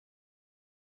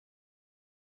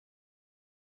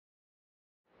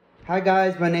Hi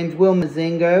guys, my name's Will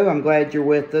Mazingo. I'm glad you're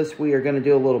with us. We are going to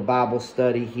do a little Bible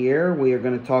study here. We are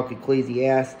going to talk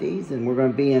Ecclesiastes, and we're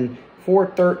going to be in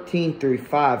 4:13 through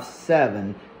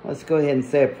 5:7. Let's go ahead and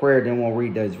say a prayer, then we'll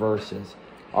read those verses.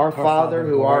 Our Father,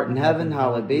 who art in heaven,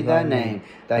 hallowed be thy name.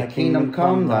 Thy kingdom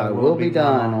come, thy will be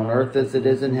done, on earth as it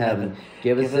is in heaven.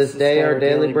 Give us this day our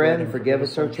daily bread, and forgive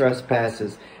us our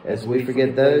trespasses, as we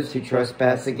forgive those who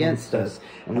trespass against us.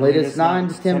 And lead us not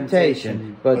into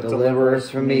temptation, but deliver us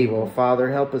from evil.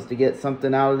 Father, help us to get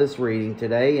something out of this reading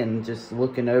today, and just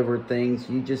looking over things.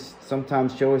 You just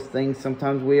sometimes show us things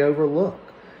sometimes we overlook.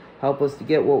 Help us to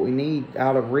get what we need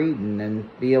out of reading and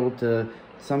be able to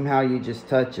somehow you just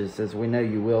touch us, as we know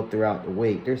you will throughout the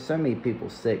week. There's so many people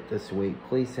sick this week.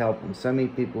 Please help them. So many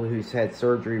people who's had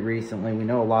surgery recently. We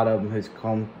know a lot of them who's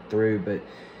come through, but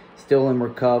still in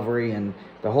recovery, and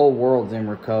the whole world's in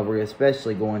recovery,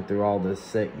 especially going through all this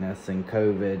sickness and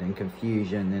COVID and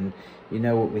confusion. And you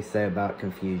know what we say about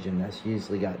confusion. That's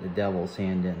usually got the devil's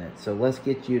hand in it. So let's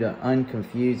get you to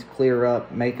unconfuse, clear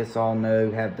up, make us all know,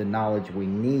 have the knowledge we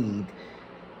need.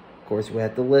 Of course, we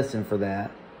have to listen for that.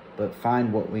 But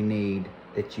find what we need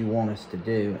that you want us to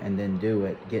do, and then do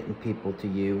it, getting people to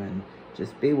you, and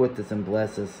just be with us and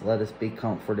bless us. Let us be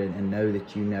comforted and know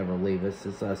that you never leave us.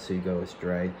 It's us who go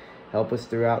astray. Help us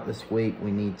throughout this week.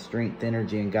 We need strength,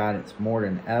 energy, and guidance more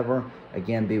than ever.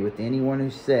 Again, be with anyone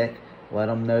who's sick. Let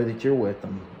them know that you're with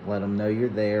them. Let them know you're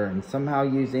there, and somehow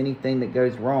use anything that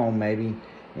goes wrong, maybe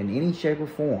in any shape or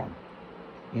form,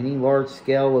 any large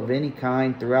scale of any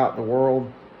kind throughout the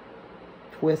world,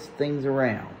 twist things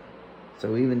around.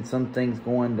 So even some things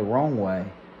going the wrong way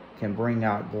can bring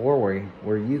out glory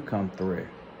where you come through.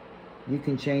 You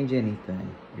can change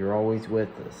anything. You're always with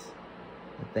us.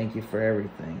 And thank you for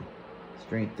everything.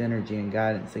 Strength, energy, and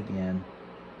guidance again.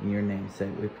 In your name's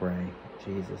sake we pray.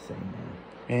 Jesus, amen.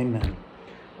 Amen.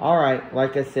 All right,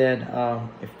 like I said,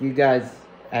 if you guys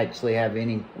actually have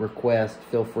any requests,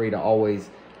 feel free to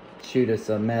always shoot us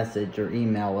a message or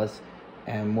email us.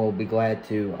 And we'll be glad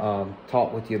to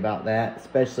talk with you about that,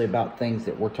 especially about things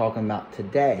that we're talking about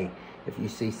today. If you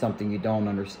see something you don't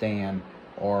understand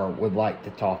or would like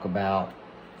to talk about,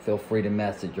 feel free to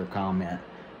message or comment.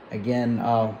 Again,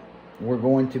 we're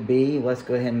going to be, let's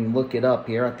go ahead and look it up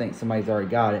here. I think somebody's already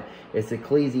got it. It's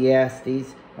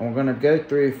Ecclesiastes, and we're going to go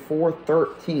through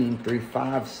 4:13 through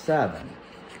 5:7.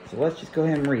 So let's just go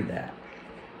ahead and read that.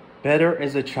 Better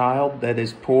is a child that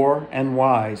is poor and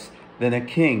wise than a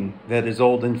king that is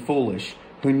old and foolish,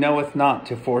 who knoweth not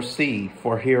to foresee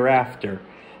for hereafter.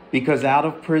 Because out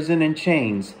of prison and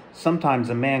chains sometimes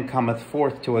a man cometh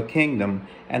forth to a kingdom,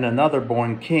 and another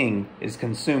born king is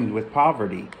consumed with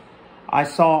poverty. I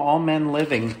saw all men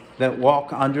living that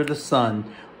walk under the sun,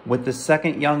 with the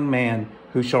second young man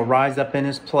who shall rise up in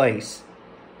his place.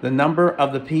 The number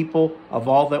of the people of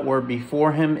all that were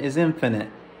before him is infinite,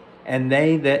 and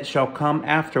they that shall come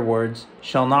afterwards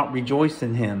shall not rejoice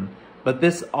in him. But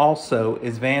this also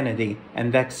is vanity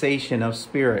and vexation of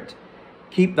spirit.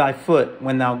 Keep thy foot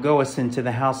when thou goest into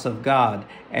the house of God,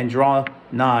 and draw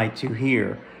nigh to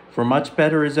hear. For much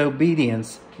better is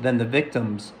obedience than the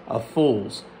victims of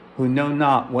fools, who know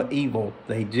not what evil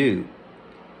they do.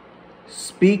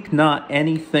 Speak not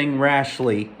anything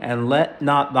rashly, and let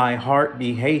not thy heart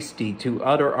be hasty to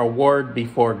utter a word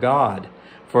before God.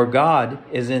 For God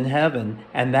is in heaven,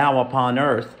 and thou upon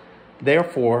earth.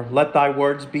 Therefore, let thy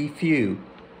words be few.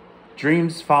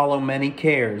 Dreams follow many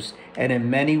cares, and in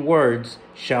many words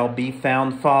shall be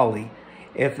found folly.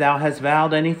 If thou hast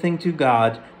vowed anything to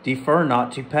God, defer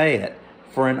not to pay it.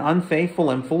 For an unfaithful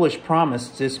and foolish promise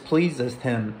displeaseth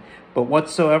him. But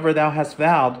whatsoever thou hast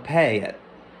vowed, pay it.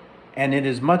 And it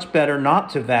is much better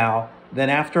not to vow, than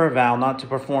after a vow not to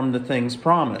perform the things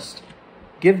promised.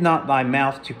 Give not thy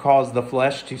mouth to cause the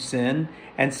flesh to sin,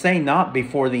 and say not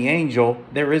before the angel,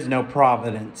 there is no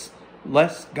providence,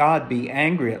 lest God be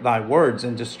angry at thy words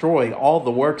and destroy all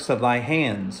the works of thy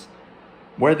hands.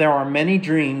 Where there are many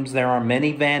dreams, there are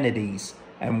many vanities,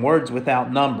 and words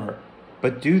without number.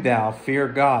 But do thou fear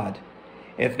God.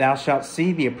 If thou shalt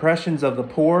see the oppressions of the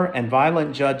poor, and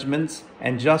violent judgments,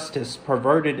 and justice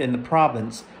perverted in the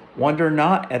province, wonder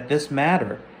not at this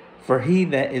matter. For he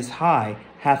that is high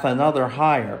hath another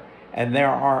higher, and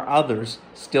there are others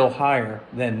still higher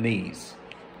than these.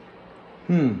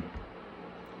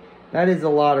 That is a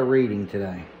lot of reading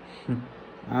today.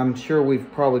 I'm sure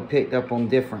we've probably picked up on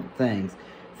different things.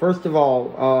 First of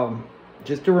all,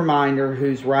 just a reminder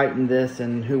who's writing this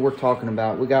and who we're talking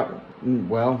about. We got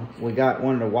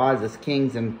one of the wisest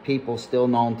kings and people still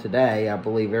known today. I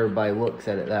believe everybody looks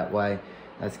at it that way.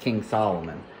 That's King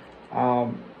Solomon.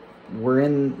 We're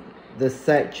in this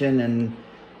section, and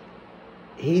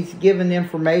he's given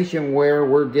information where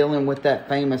we're dealing with that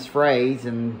famous phrase,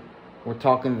 and we're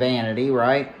talking vanity,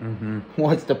 right?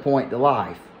 What's the point to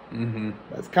life?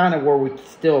 That's kind of where we're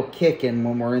still kicking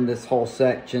when we're in this whole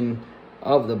section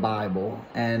of the Bible.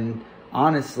 And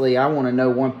honestly, I want to know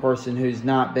one person who's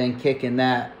not been kicking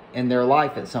that in their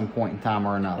life at some point in time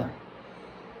or another.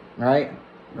 Right?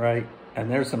 Right. And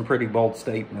there's some pretty bold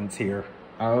statements here.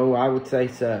 Oh, I would say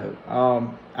so.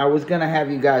 I was going to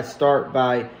have you guys start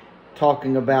by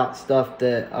talking about stuff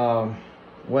that,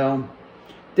 well,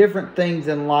 different things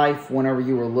in life whenever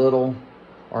you were little,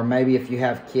 or maybe if you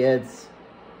have kids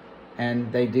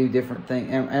and they do different things.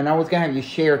 And I was going to have you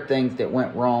share things that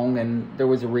went wrong, and there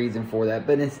was a reason for that.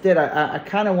 But instead, I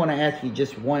kind of want to ask you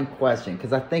just one question,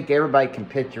 because I think everybody can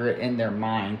picture it in their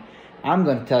mind. I'm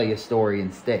going to tell you a story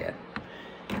instead.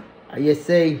 You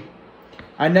see,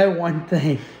 I know one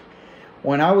thing.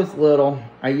 When I was little,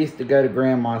 I used to go to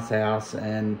Grandma's house,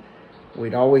 and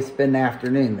we'd always spend the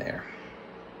afternoon there.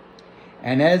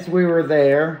 And as we were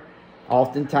there,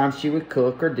 oftentimes she would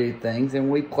cook or do things, and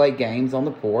we'd play games on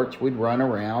the porch. We'd run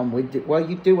around.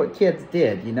 You do what kids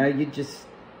did. You know, you just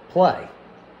play.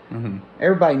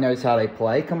 Everybody knows how they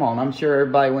play. Come on, I'm sure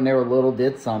everybody when they were little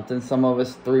did something. Some of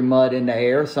us threw mud in the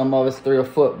air. Some of us threw a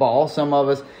football. Some of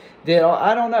us did,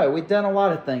 I don't know. We've done a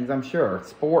lot of things, I'm sure.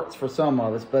 Sports for some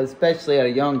of us, but especially at a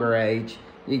younger age,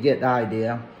 you get the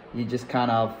idea. You just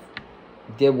kind of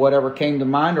did whatever came to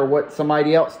mind or what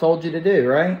somebody else told you to do,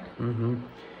 right?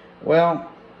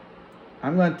 Well,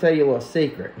 I'm going to tell you a little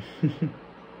secret.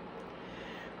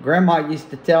 Grandma used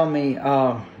to tell me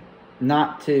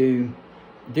not to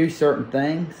do certain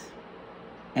things,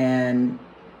 and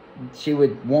she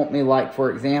would want me, like,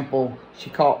 for example, she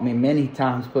caught me many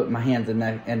times putting my hands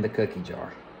in the cookie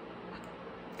jar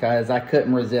because I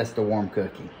couldn't resist a warm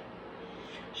cookie.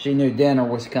 She knew dinner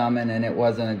was coming and it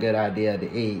wasn't a good idea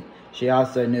to eat. She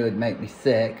also knew it'd make me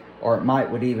sick, or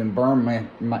it would even burn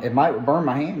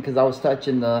my hand because I was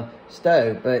touching the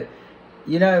stove. But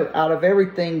you know, out of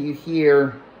everything you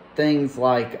hear things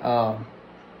like,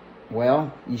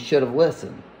 well, you should have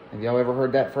listened. Have y'all ever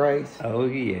heard that phrase? Oh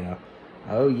yeah.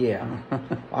 Oh yeah.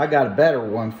 I got a better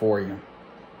one for you.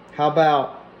 How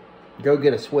about go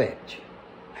get a switch?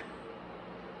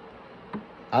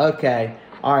 Okay.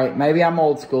 All right. Maybe I'm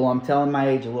old school. I'm telling my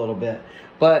age a little bit.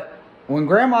 But when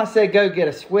Grandma said go get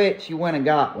a switch, you went and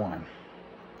got one.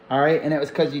 All right. And it was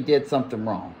because you did something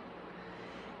wrong.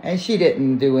 And she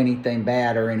didn't do anything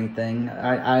bad or anything.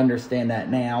 I understand that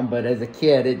now. But as a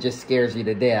kid, it just scares you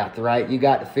to death, right? You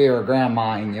got the fear of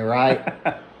Grandma in you, right?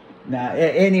 Now,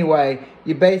 anyway,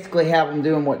 you basically have them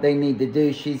doing what they need to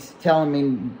do. She's telling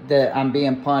me that I'm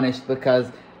being punished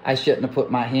because I shouldn't have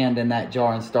put my hand in that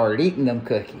jar and started eating them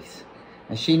cookies.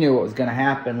 And she knew what was going to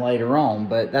happen later on,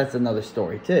 but that's another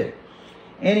story too.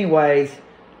 Anyways,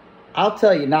 I'll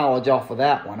tell you knowledge off of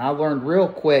that one. I learned real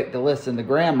quick to listen to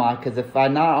Grandma, because if I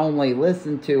not only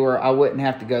listened to her, I wouldn't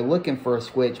have to go looking for a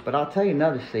switch. But I'll tell you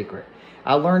another secret.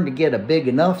 I learned to get a big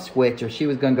enough switch or she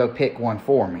was going to go pick one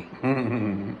for me.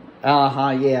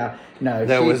 Yeah. No,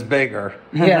 that was bigger.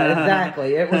 Yeah,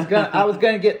 exactly. I was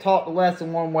going to get taught the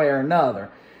lesson one way or another.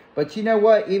 But you know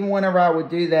what? Even whenever I would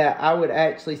do that, I would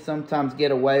actually sometimes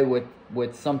get away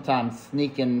with sometimes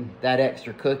sneaking that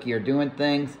extra cookie or doing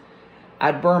things.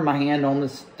 I'd burn my hand on the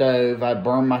stove. I'd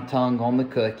burn my tongue on the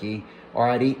cookie. Or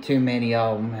I'd eat too many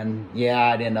of them. And yeah,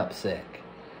 I'd end up sick.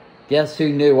 Guess who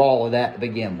knew all of that to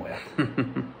begin with?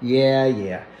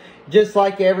 Yeah. Just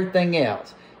like everything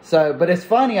else. So, but it's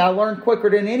funny, I learned quicker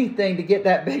than anything to get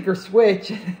that bigger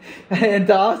switch and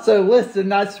to also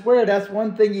listen. I swear that's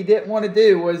one thing you didn't want to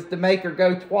do, was to make her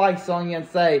go twice on you and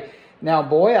say, now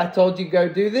boy, I told you go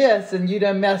do this and you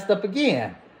done messed up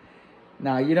again.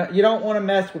 Now, you don't want to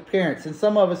mess with parents. And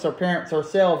some of us are parents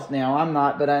ourselves now. I'm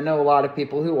not, but I know a lot of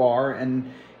people who are.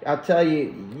 And I'll tell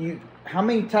you, how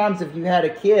many times have you had a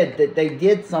kid that they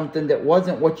did something that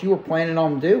wasn't what you were planning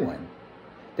on doing?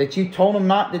 That you told them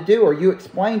not to do, or you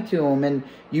explained to them, and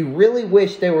you really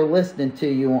wish they were listening to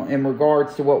you in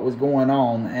regards to what was going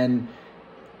on. And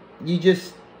you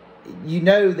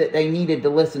know that they needed to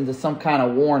listen to some kind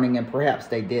of warning, and perhaps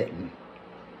they didn't.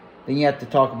 Then you have to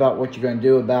talk about what you're going to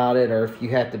do about it, or if you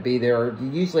have to be there. Or you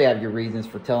usually have your reasons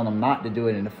for telling them not to do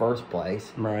it in the first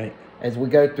place. Right. As we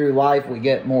go through life, we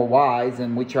get more wise,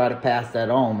 and we try to pass that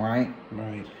on, right?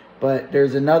 Right. But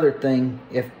there's another thing.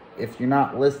 If you're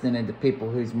not listening to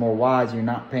people who's more wise, you're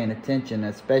not paying attention,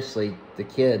 especially the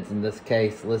kids in this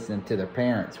case, listening to their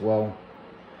parents. Well,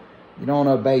 you don't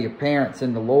obey your parents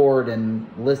in the Lord and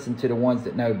listen to the ones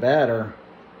that know better.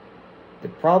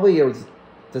 It probably is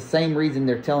the same reason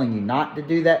they're telling you not to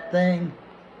do that thing.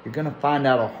 You're going to find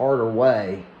out a harder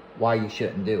way why you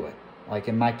shouldn't do it. Like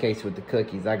in my case with the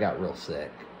cookies, I got real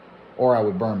sick, or I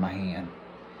would burn my hand.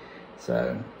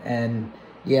 So, and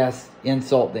yes,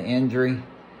 insult to injury,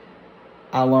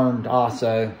 I learned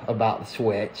also about the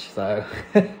switch. So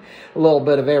a little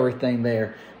bit of everything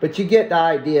there. But you get the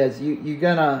ideas. You're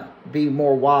going to be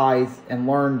more wise and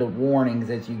learn the warnings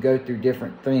as you go through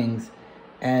different things.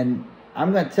 And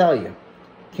I'm going to tell you,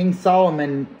 King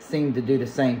Solomon seemed to do the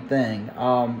same thing.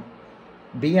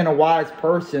 Being a wise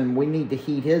person, we need to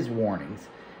heed his warnings.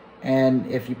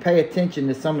 And if you pay attention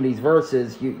to some of these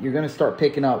verses, you're going to start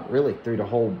picking up really through the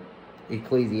whole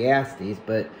Ecclesiastes.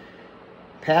 But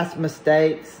past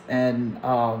mistakes and,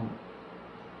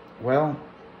 well,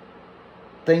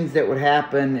 things that would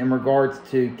happen in regards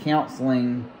to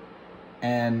counseling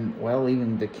and, well,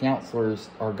 even the counselors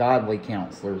are godly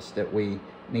counselors that we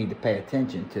need to pay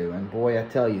attention to. And boy, I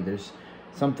tell you, there's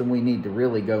something we need to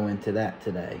really go into that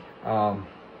today.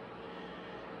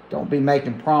 Don't be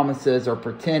making promises or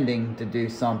pretending to do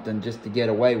something just to get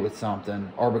away with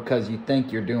something, or because you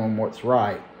think you're doing what's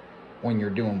right when you're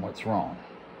doing what's wrong.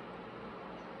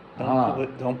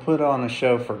 Don't put on a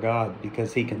show for God,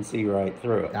 because he can see right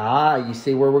through it. You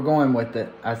see where we're going with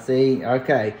it. I see.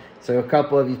 Okay, so a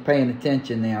couple of you paying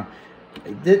attention now.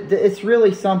 It's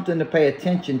really something to pay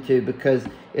attention to, because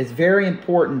it's very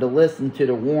important to listen to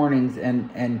the warnings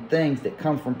and things that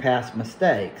come from past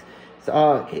mistakes.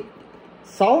 So,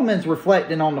 Solomon's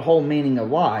reflecting on the whole meaning of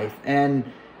life, and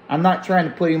I'm not trying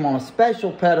to put him on a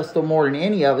special pedestal more than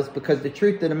any of us, because the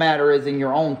truth of the matter is, in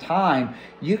your own time,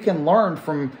 you can learn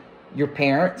from your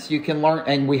parents. You can learn,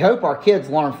 and we hope our kids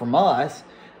learn from us.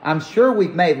 I'm sure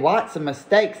we've made lots of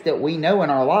mistakes that we know in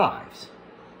our lives.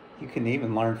 You can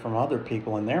even learn from other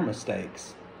people and their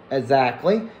mistakes.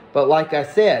 Exactly. But like I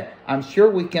said, I'm sure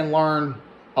we can learn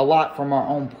a lot from our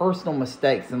own personal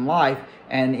mistakes in life.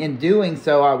 And in doing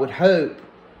so, I would hope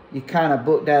you kind of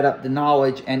book that up to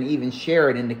knowledge and even share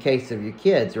it in the case of your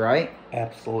kids, right?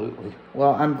 Absolutely.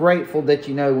 Well, I'm grateful that,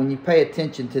 you know, when you pay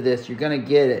attention to this, you're going to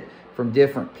get it from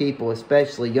different people,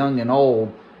 especially young and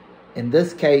old. In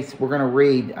this case, we're going to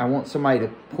read, I want somebody to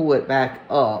pull it back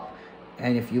up.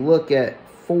 And if you look at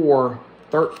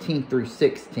 4:13 through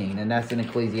 16, and that's in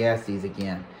Ecclesiastes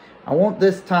again. I want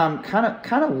this time kind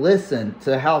of listen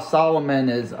to how Solomon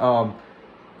is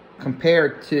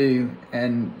compared to,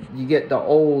 and you get the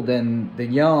old and the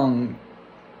young.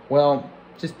 Well,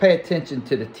 just pay attention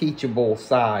to the teachable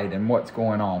side and what's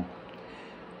going on.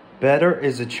 Better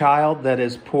is a child that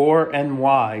is poor and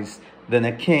wise than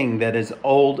a king that is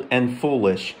old and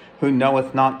foolish, who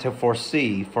knoweth not to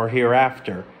foresee for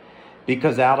hereafter.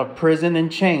 Because out of prison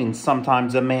and chains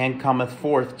sometimes a man cometh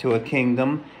forth to a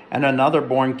kingdom, and another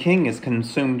born king is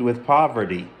consumed with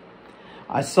poverty.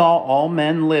 I saw all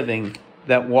men living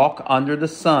that walk under the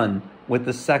sun, with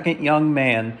the second young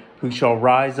man who shall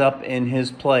rise up in his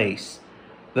place.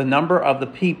 The number of the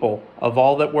people of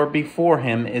all that were before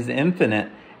him is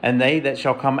infinite, and they that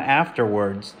shall come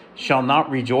afterwards shall not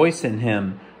rejoice in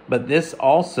him. But this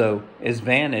also is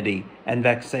vanity and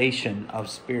vexation of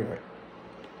spirit.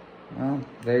 Well,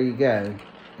 there you go.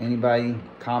 Anybody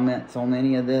comments on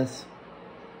any of this?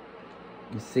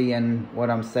 You seeing what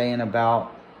I'm saying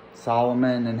about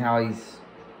Solomon and how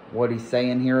what he's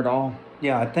saying here at all?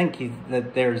 Yeah, I think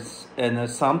that there's an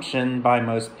assumption by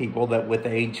most people that with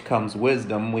age comes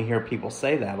wisdom. We hear people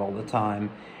say that all the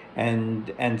time.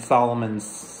 And Solomon's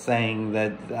saying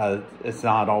that it's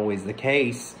not always the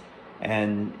case.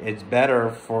 And it's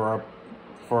better for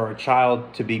a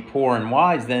child to be poor and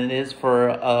wise than it is for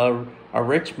a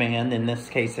rich man, in this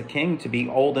case a king, to be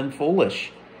old and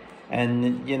foolish.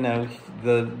 And, you know,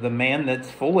 the man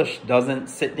that's foolish doesn't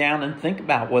sit down and think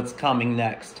about what's coming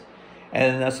next.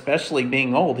 And especially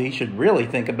being old, he should really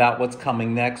think about what's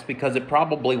coming next, because it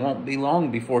probably won't be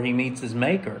long before he meets his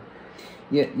maker.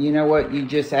 Yeah, you know what? You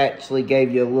just actually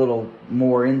gave you a little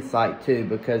more insight too,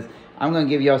 because I'm going to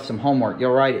give y'all some homework.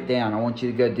 You'll write it down. I want you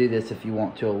to go do this if you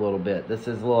want to a little bit. This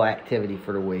is a little activity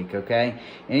for the week, okay?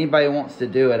 Anybody who wants to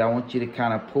do it, I want you to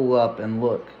kind of pull up and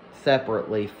look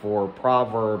separately for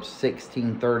Proverbs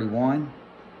 16:31.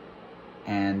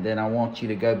 And then I want you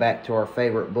to go back to our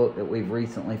favorite book that we've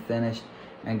recently finished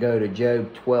and go to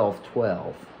Job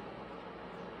 12:12.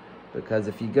 Because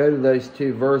if you go to those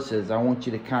two verses, I want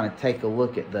you to kind of take a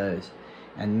look at those.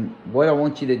 And what I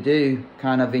want you to do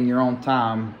kind of in your own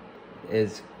time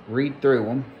is read through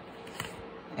them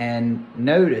and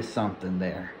notice something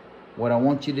there. What I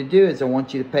want you to do is I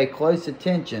want you to pay close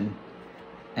attention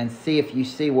and see if you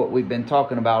see what we've been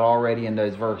talking about already in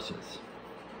those verses.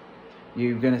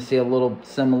 You're going to see a little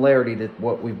similarity to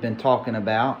what we've been talking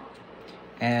about.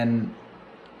 And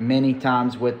many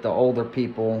times with the older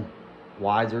people,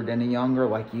 wiser than the younger,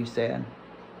 like you said.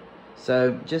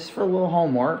 So just for a little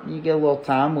homework, you get a little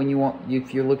time when you want,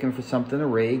 if you're looking for something to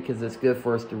read, because it's good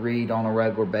for us to read on a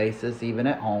regular basis, even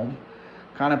at home.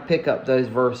 Kind of pick up those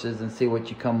verses and see what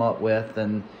you come up with.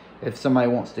 And if somebody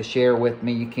wants to share with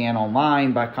me, you can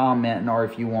online by commenting, or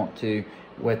if you want to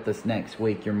with us next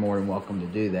week, you're more than welcome to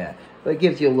do that. But it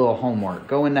gives you a little homework.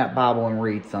 Go in that Bible and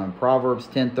read some. Proverbs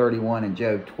 10:31 and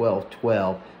Job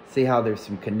 12:12. See how there's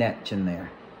some connection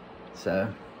there.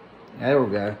 So, there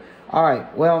we go. All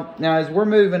right, well, now as we're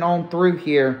moving on through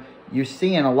here, you're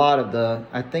seeing a lot of the,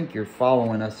 I think you're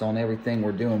following us on everything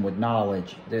we're doing with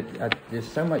knowledge.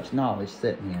 There's so much knowledge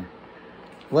sitting here.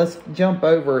 Let's jump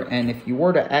over, and if you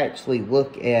were to actually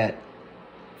look at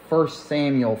 1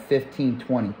 Samuel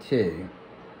 15:22,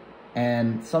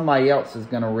 and somebody else is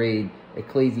going to read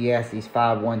Ecclesiastes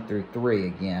 5:1-3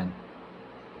 again.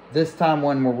 This time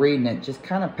when we're reading it, just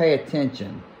kind of pay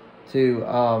attention to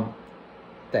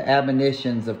the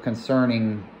admonitions of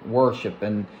concerning worship.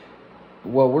 And,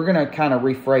 well, we're going to kind of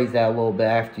rephrase that a little bit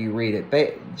after you read it.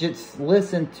 But just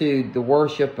listen to the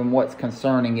worship and what's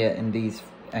concerning it in these,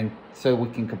 and so we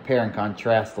can compare and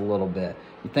contrast a little bit.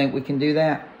 You think we can do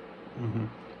that? Mm-hmm.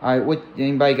 All right,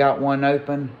 anybody got one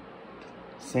open?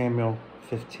 Samuel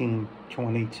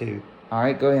 15:22. All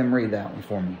right, go ahead and read that one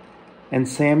for me. And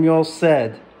Samuel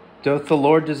said, Doth the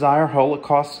Lord desire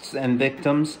holocausts and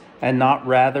victims, and not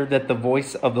rather that the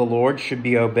voice of the Lord should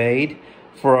be obeyed?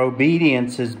 For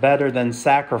obedience is better than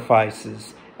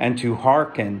sacrifices, and to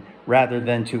hearken rather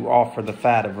than to offer the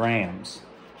fat of rams.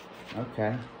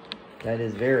 Okay, that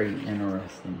is very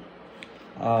interesting.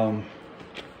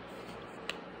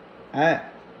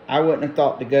 I wouldn't have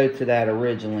thought to go to that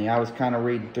originally. I was kind of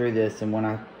reading through this, and when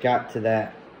I got to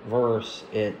that verse,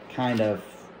 it kind of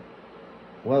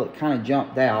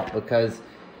jumped out, because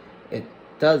it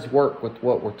does work with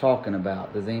what we're talking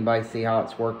about. Does anybody see how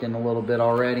it's working a little bit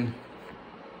already?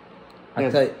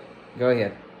 Yes. Go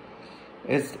ahead.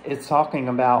 It's talking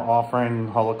about offering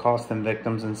holocaust and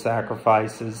victims and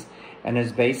sacrifices, and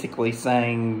is basically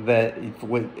saying that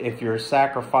if your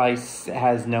sacrifice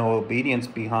has no obedience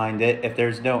behind it, if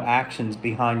there's no actions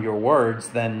behind your words,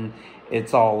 then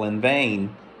it's all in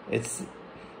vain. It's,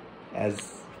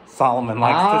 as Solomon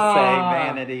likes to say,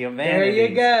 vanity of vanities. There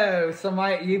you go.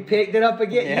 Somebody, you picked it up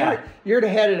again. Yeah. You're the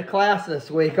head of the class this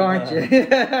week, aren't you?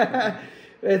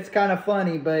 It's kind of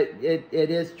funny, but it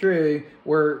is true.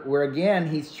 We're again,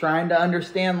 he's trying to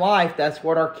understand life. That's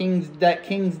what king's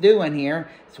doing here.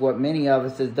 It's what many of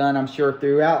us has done, I'm sure,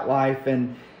 throughout life.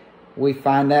 And we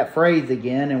find that phrase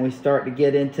again, and we start to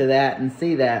get into that and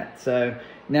see that. So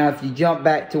now if you jump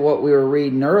back to what we were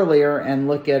reading earlier and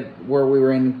look at where we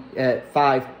were in at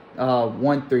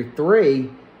 5:1-3,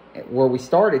 where we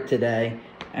started today,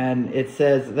 and it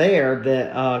says there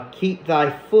that keep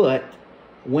thy foot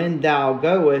when thou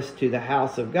goest to the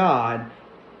house of God,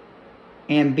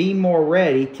 and be more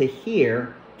ready to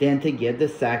hear than to give the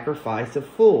sacrifice of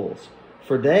fools,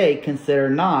 for they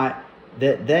consider not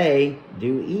that they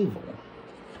do evil.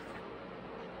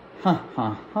 I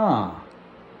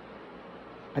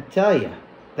tell you,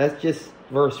 that's just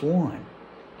verse 1.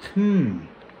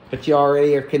 But you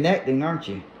already are connecting, aren't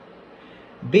you?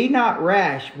 Be not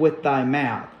rash with thy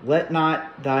mouth. Let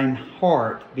not thine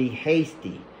heart be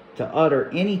hasty to utter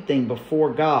anything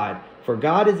before God. For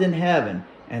God is in heaven,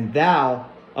 and thou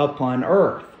upon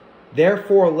earth.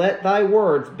 Therefore let thy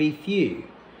words be few.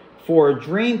 For a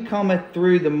dream cometh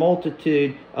through the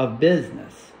multitude of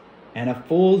business, and a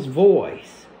fool's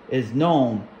voice is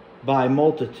known by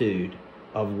multitude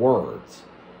of words.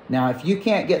 Now, if you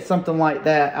can't get something like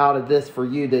that out of this for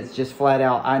you, that's just flat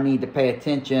out, I need to pay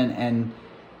attention and,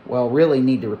 well, really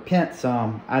need to repent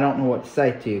some, I don't know what to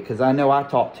say to you, because I know I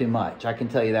talk too much. I can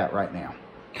tell you that right now.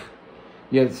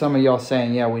 Yeah, some of y'all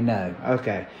saying, yeah, we know.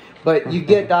 Okay. But you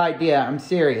get the idea. I'm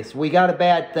serious. We got a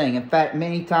bad thing. In fact,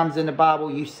 many times in the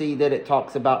Bible, you see that it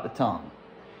talks about the tongue.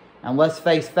 And let's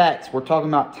face facts. We're talking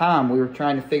about time. We were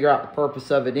trying to figure out the purpose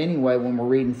of it anyway when we're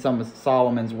reading some of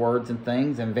Solomon's words and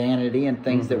things, and vanity and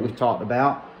things that we've talked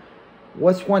about.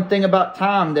 What's one thing about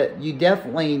time that you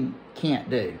definitely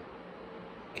can't do?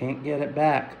 Can't get it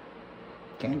back.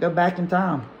 Can't go back in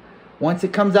time. Once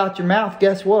it comes out your mouth,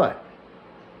 guess what?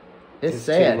 It's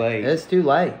said. Too late. It's too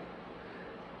late.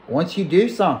 Once you do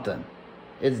something,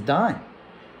 it's done.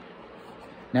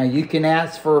 Now, you can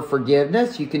ask for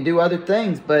forgiveness. You can do other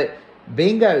things. But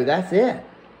bingo, that's it.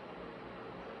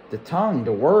 The tongue,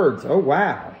 the words. Oh,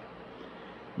 wow.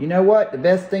 You know what? The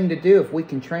best thing to do, if we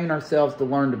can train ourselves to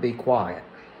learn to be quiet.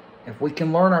 If we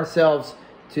can learn ourselves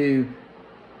to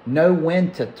know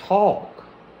when to talk.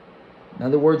 In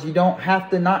other words, you don't have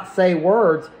to not say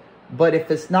words, But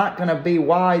if it's not going to be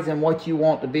wise and what you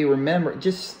want to be remembered,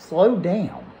 just slow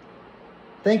down.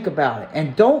 Think about it.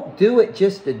 And don't do it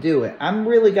just to do it. I'm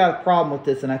really got a problem with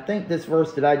this. And I think this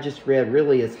verse that I just read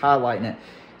really is highlighting it.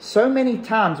 So many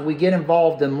times we get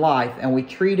involved in life and we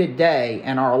treat a day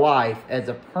in our life as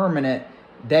a permanent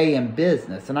day in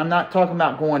business. And I'm not talking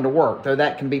about going to work, though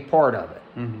that can be part of it.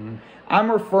 Mm-hmm.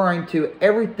 I'm referring to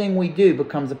everything we do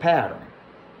becomes a pattern.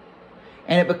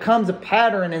 And it becomes a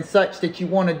pattern in such that you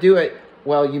want to do it,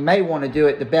 well, you may want to do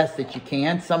it the best that you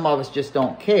can. Some of us just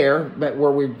don't care, but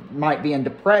where we might be in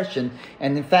depression.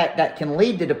 And in fact, that can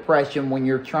lead to depression when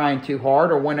you're trying too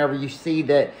hard or whenever you see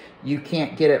that you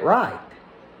can't get it right.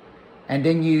 And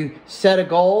then you set a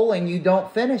goal and you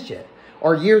don't finish it.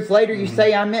 Or years later you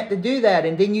say, I meant to do that,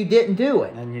 and then you didn't do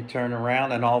it. And you turn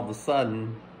around and all of a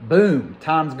sudden, boom,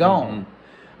 time's gone.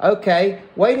 Okay,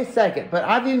 wait a second. But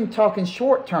I'm even talking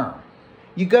short term.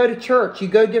 You go to church, you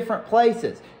go different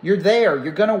places. You're there.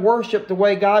 You're going to worship the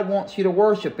way God wants you to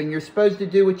worship, and you're supposed to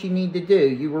do what you need to do.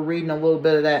 You were reading a little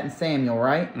bit of that in Samuel,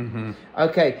 right? Mm-hmm.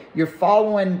 Okay, you're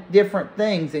following different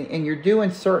things, and you're doing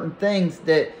certain things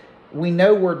that we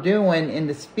know we're doing in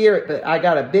the spirit, but I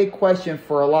got a big question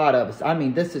for a lot of us. I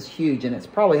mean, this is huge, and it's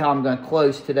probably how I'm going to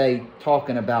close today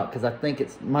talking about, because I think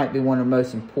it might be one of the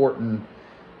most important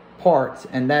parts,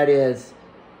 and that is,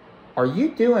 are you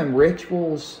doing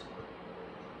rituals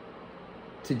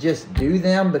to just do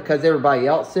them because everybody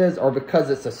else is, or because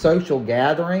it's a social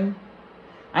gathering?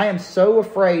 I am so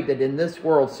afraid that in this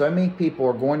world, so many people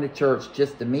are going to church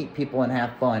just to meet people and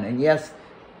have fun. And yes,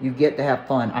 you get to have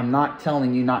fun. I'm not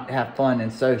telling you not to have fun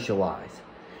and socialize.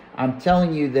 I'm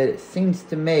telling you that it seems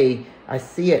to me, I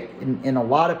see it in a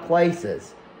lot of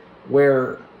places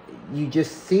where you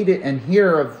just see it and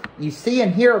hear of, you see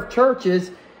and hear of churches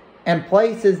and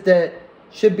places that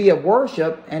should be a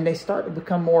worship, and they start to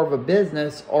become more of a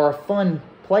business or a fun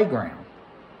playground.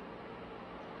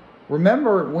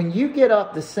 Remember, when you get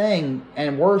up to sing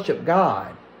and worship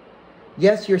God,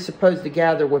 yes, you're supposed to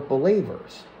gather with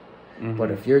believers. Mm-hmm.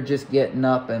 But if you're just getting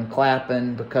up and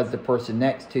clapping because the person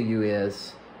next to you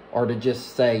is, or to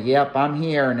just say, yep, I'm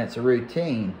here, and it's a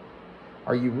routine,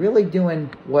 are you really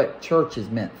doing what church is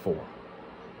meant for?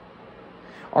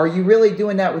 Are you really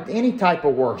doing that with any type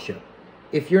of worship?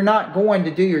 If you're not going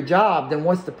to do your job, then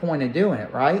what's the point of doing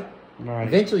it, right? Right.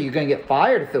 Eventually you're going to get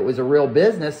fired if it was a real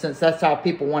business, since that's how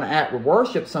people want to act with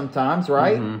worship sometimes,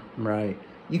 right? Mm-hmm. Right.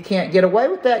 You can't get away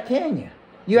with that, can you?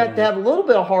 You have to have a little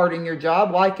bit of heart in your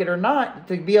job, like it or not,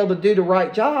 to be able to do the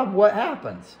right job. What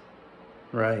happens?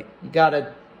 Right. You got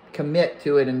to commit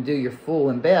to it and do your full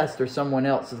and best, or someone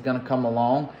else is going to come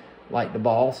along, like the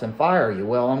boss, and fire you.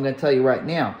 Well, I'm going to tell you right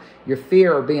now, your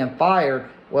fear of being fired,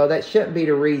 well, that shouldn't be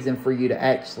the reason for you to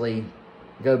actually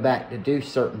go back to do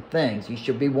certain things. You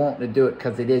should be wanting to do it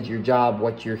because it is your job,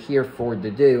 what you're here for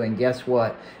to do. And guess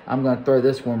what? I'm going to throw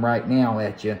this one right now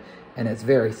at you, and it's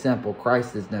very simple.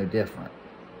 Christ is no different.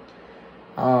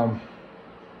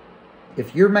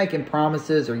 If you're making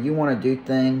promises or you want to do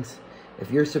things, if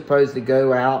you're supposed to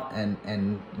go out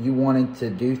and you wanted to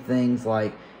do things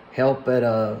like help at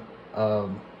a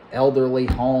elderly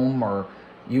home, or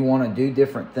you want to do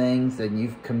different things, and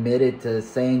you've committed to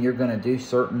saying you're going to do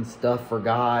certain stuff for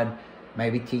God,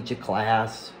 maybe teach a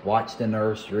class, watch the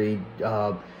nursery,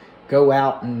 go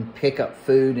out and pick up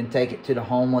food and take it to the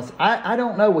homeless. I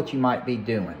don't know what you might be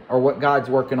doing or what God's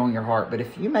working on your heart, but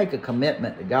if you make a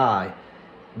commitment to God,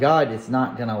 God is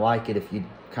not going to like it if you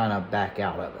kind of back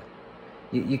out of it.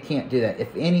 You can't do that.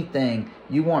 If anything,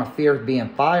 you want to fear being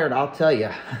fired, I'll tell you,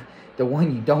 the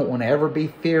one you don't want to ever be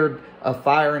feared of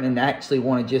firing and actually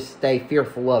want to just stay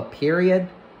fearful of, period,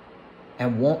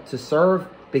 and want to serve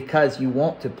because you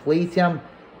want to please Him,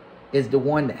 is the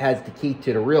one that has the key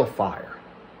to the real fire.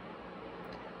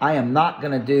 I am not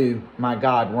going to do my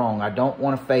God wrong. I don't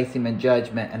want to face Him in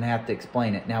judgment and have to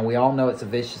explain it. Now, we all know it's a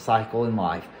vicious cycle in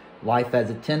life. Life has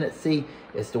a tendency.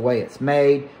 It's the way it's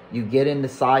made. You get in the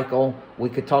cycle. We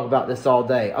could talk about this all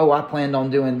day. Oh, I planned on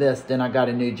doing this. Then I got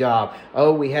a new job.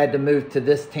 Oh, we had to move to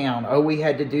this town. Oh, we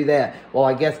had to do that. Well,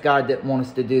 I guess God didn't want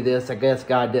us to do this. I guess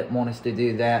God didn't want us to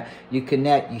do that. You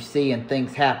connect, you see, and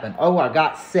things happen. Oh, I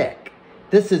got sick.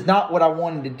 This is not what I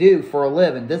wanted to do for a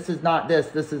living. This is not this.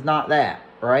 This is not that.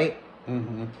 Right?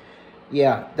 Mm-hmm.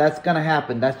 Yeah, that's going to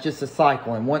happen. That's just a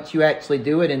cycle. And once you actually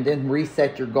do it and then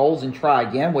reset your goals and try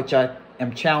again, which I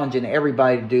am challenging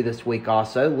everybody to do this week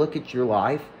also, look at your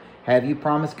life. Have you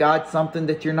promised God something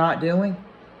that you're not doing?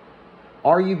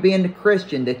 Are you being the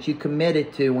Christian that you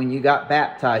committed to when you got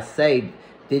baptized, saved?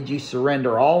 Did you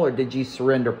surrender all, or did you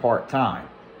surrender part-time?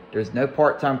 There's no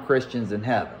part-time Christians in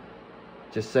heaven.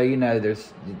 Just so you know,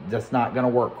 that's not going to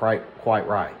work quite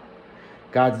right.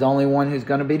 God's the only one who's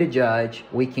going to be the judge.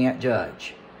 We can't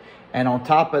judge. And on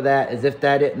top of that, as if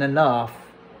that isn't enough,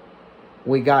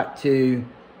 we got to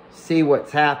see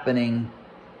what's happening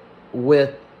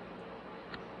with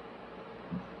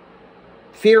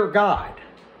fear of God.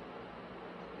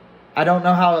 I don't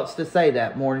know how else to say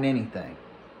that more than anything.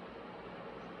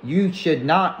 You should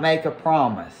not make a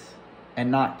promise and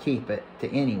not keep it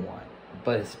to anyone,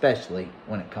 but especially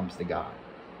when it comes to God.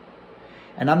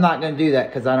 And I'm not going to do that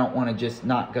because I don't want to just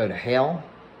not go to hell.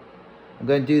 I'm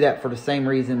going to do that for the same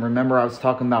reason. Remember, I was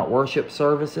talking about worship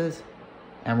services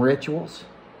and rituals.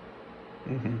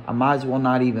 I might as well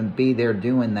not even be there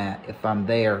doing that if I'm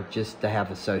there just to have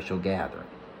a social gathering.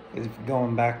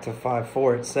 Going back to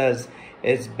 5:4, it says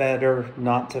it's better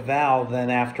not to vow than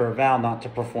after a vow not to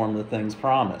perform the things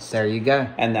promised. There you go.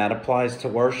 And that applies to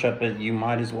worship. You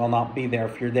might as well not be there.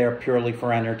 If you're there purely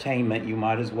for entertainment, you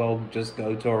might as well just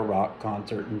go to a rock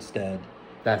concert instead.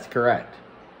 That's correct.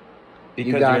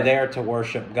 Because you're there to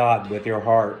worship God with your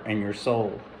heart and your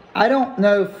soul. I don't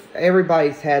know if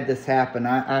everybody's had this happen.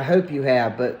 I hope you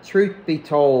have. But truth be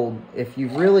told, if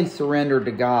you've really surrendered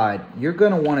to God, you're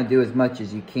going to want to do as much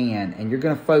as you can. And you're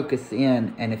going to focus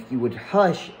in. And if you would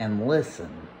hush and listen,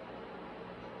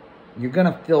 you're going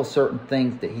to feel certain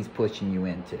things that He's pushing you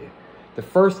into. The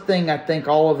first thing I think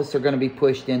all of us are going to be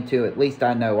pushed into, at least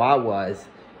I know I was,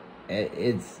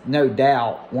 it's no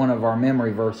doubt one of our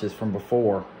memory verses from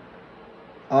before.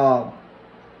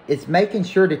 It's making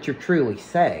sure that you're truly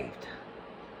saved.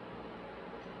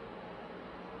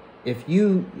 If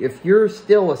you're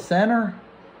still a sinner,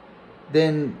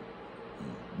 then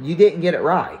you didn't get it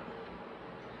right.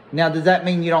 Now, does that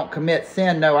mean you don't commit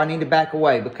sin? No, I need to back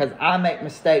away because I make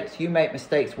mistakes, you make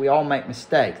mistakes, we all make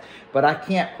mistakes. But I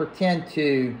can't pretend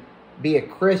to be a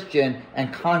Christian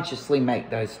and consciously make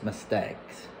those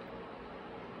mistakes.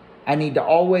 I need to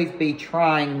always be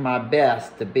trying my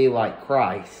best to be like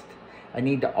Christ. I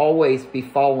need to always be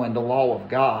following the law of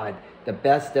God the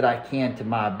best that I can to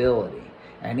my ability.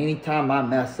 And anytime I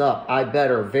mess up, I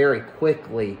better very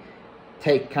quickly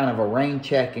take kind of a rain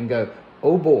check and go,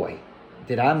 oh boy,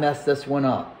 did I mess this one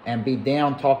up? And be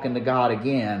down talking to God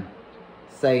again,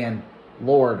 saying,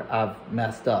 Lord, I've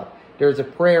messed up. There's a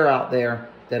prayer out there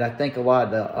that I think a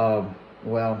lot of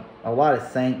a lot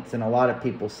of saints and a lot of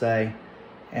people say,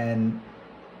 and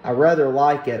I rather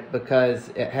like it because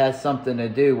it has something to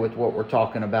do with what we're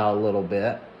talking about a little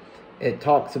bit. It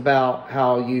talks about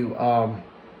how you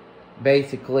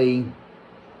basically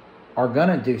are going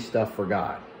to do stuff for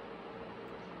God.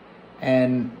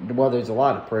 And, well, there's a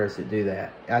lot of prayers that do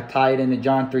that. I tie it into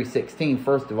John 3:16,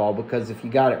 first of all, because if you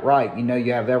got it right, you know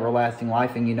you have everlasting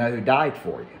life and you know who died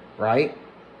for you, right?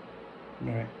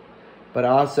 Right. But I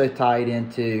also tie it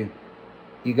into,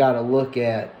 you got to look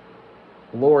at,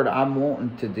 Lord, I'm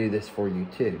wanting to do this for you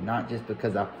too. Not just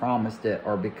because I promised it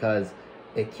or because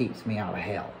it keeps me out of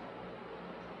hell.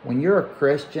 When you're a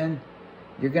Christian,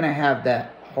 you're going to have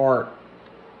that heart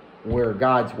where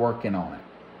God's working on it.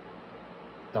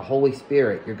 The Holy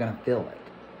Spirit, you're going to feel it.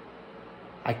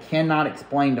 I cannot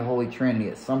explain the Holy Trinity.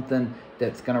 It's something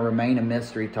that's going to remain a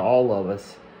mystery to all of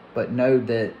us, but know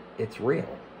that it's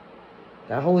real.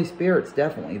 That Holy Spirit's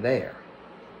definitely there.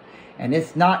 And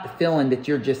it's not the feeling that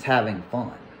you're just having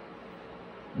fun.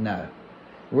 No.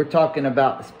 We're talking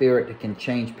about the Spirit that can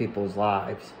change people's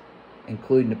lives,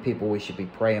 including the people we should be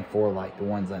praying for, like the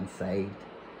ones unsaved.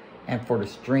 And for the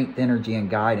strength, energy, and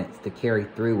guidance to carry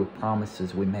through with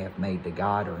promises we may have made to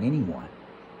God or anyone.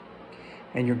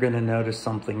 And you're going to notice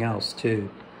something else too.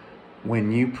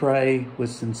 When you pray with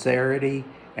sincerity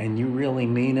and you really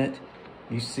mean it,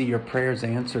 you see your prayers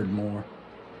answered more.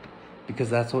 Because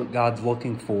that's what God's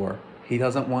looking for. He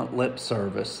doesn't want lip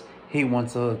service. He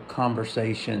wants a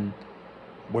conversation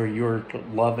where you're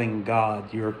loving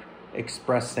God. You're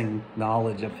expressing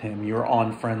knowledge of Him. You're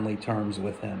on friendly terms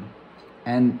with Him.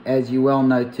 And as you well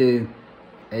know too,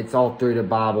 it's all through the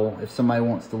Bible. If somebody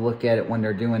wants to look at it when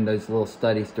they're doing those little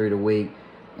studies through the week,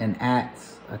 in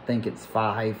Acts, I think it's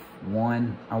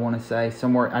 5:1, I want to say.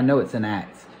 Somewhere, I know it's in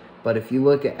Acts. But if you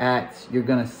look at Acts, you're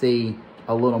going to see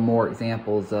a little more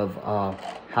examples of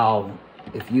how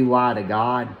if you lie to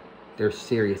God, there's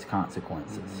serious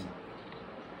consequences.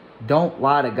 Don't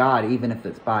lie to God even if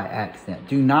it's by accident.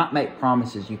 Do not make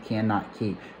promises you cannot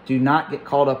keep. Do not get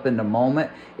caught up in the moment.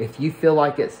 If you feel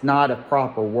like it's not a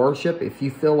proper worship, if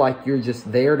you feel like you're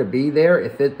just there to be there,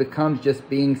 if it becomes just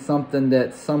being something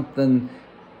that's something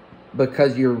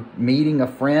because you're meeting a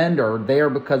friend or there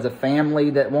because of family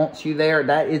that wants you there,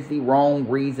 that is the wrong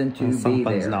reason to be there.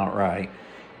 Something's not right.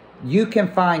 You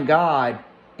can find God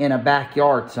in a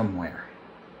backyard somewhere.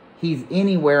 He's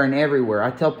anywhere and everywhere.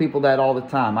 I tell people that all the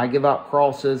time. I give out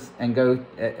crosses and go.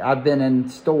 I've been in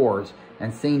stores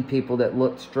and seen people that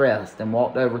looked stressed and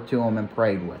walked over to them and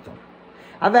prayed with them.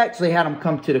 I've actually had them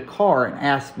come to the car and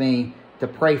ask me to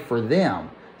pray for them.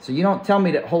 So you don't tell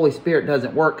me that Holy Spirit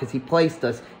doesn't work, because He placed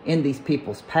us in these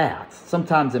people's paths,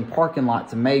 sometimes in parking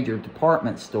lots of major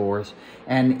department stores.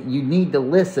 And you need to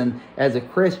listen as a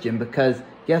Christian, because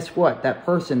guess what? That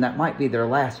person, that might be their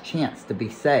last chance to be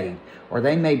saved. Or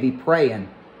they may be praying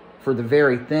for the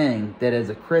very thing that as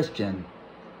a Christian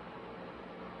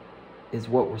is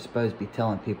what we're supposed to be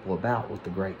telling people about with the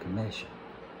Great Commission.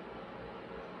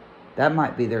 That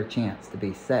might be their chance to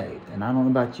be saved. And I don't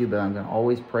know about you, but I'm going to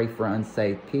always pray for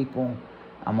unsaved people.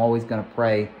 I'm always going to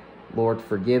pray, Lord,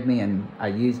 forgive me. And I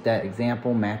used that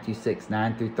example, Matthew 6,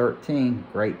 9 through 13.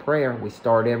 Great prayer. We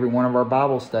start every one of our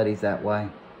Bible studies that way.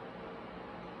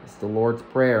 It's the Lord's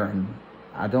Prayer. And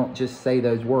I don't just say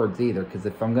those words either, because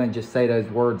if I'm going to just say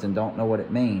those words and don't know what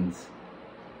it means,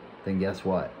 then guess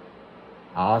what?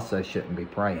 I also shouldn't be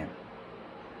praying.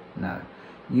 No.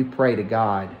 You pray to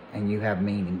God and you have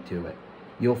meaning to it.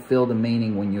 You'll feel the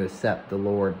meaning when you accept the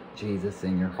Lord Jesus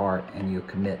in your heart and you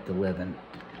commit to living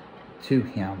to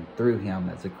Him, through Him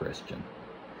as a Christian.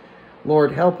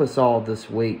 Lord, help us all this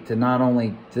week to not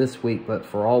only this week, but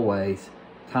for always,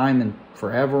 time and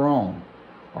forever on,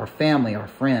 our family, our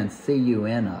friends, see You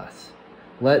in us.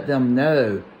 Let them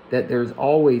know that there's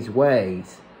always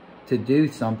ways to do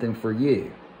something for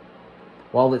You.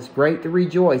 While it's great to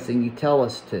rejoice and You tell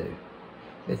us to,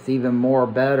 it's even more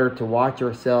better to watch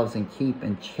ourselves and keep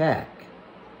in check,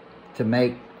 to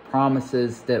make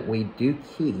promises that we do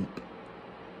keep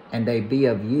and they be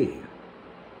of You.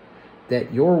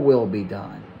 That Your will be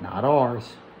done, not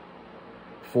ours.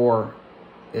 For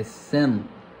it's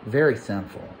very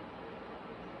sinful.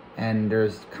 And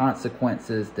there's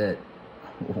consequences that,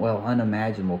 well,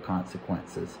 unimaginable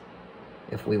consequences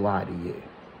if we lie to You.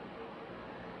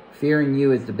 Fearing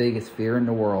You is the biggest fear in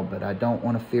the world, but I don't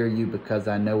want to fear You because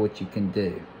I know what You can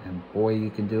do. And boy,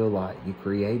 You can do a lot. You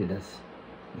created us.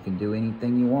 You can do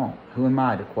anything You want. Who am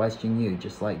I to question You,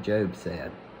 just like Job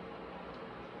said?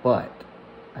 But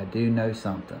I do know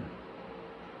something.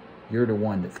 You're the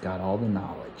one that's got all the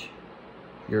knowledge.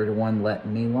 You're the one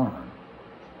letting me learn.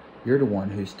 You're the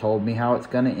one who's told me how it's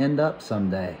going to end up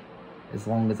someday, as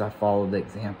long as I follow the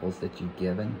examples that You've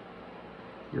given.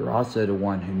 You're also the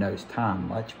one who knows time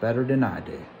much better than I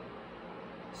do.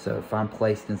 So if I'm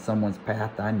placed in someone's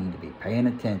path, I need to be paying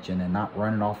attention and not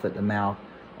running off at the mouth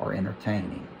or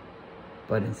entertaining,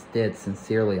 but instead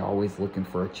sincerely always looking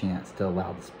for a chance to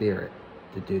allow the Spirit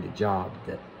to do the job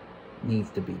that needs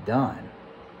to be done,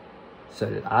 so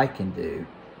that I can do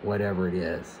whatever it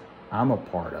is I'm a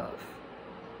part of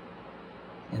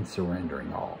in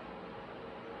surrendering all.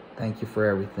 Thank You for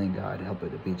everything, God. Help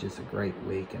it to be just a great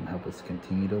week, and help us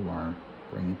continue to learn,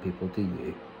 bringing people to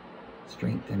You.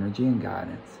 Strength, energy, and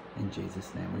guidance. In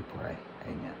Jesus' name we pray.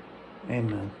 Amen.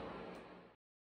 Amen.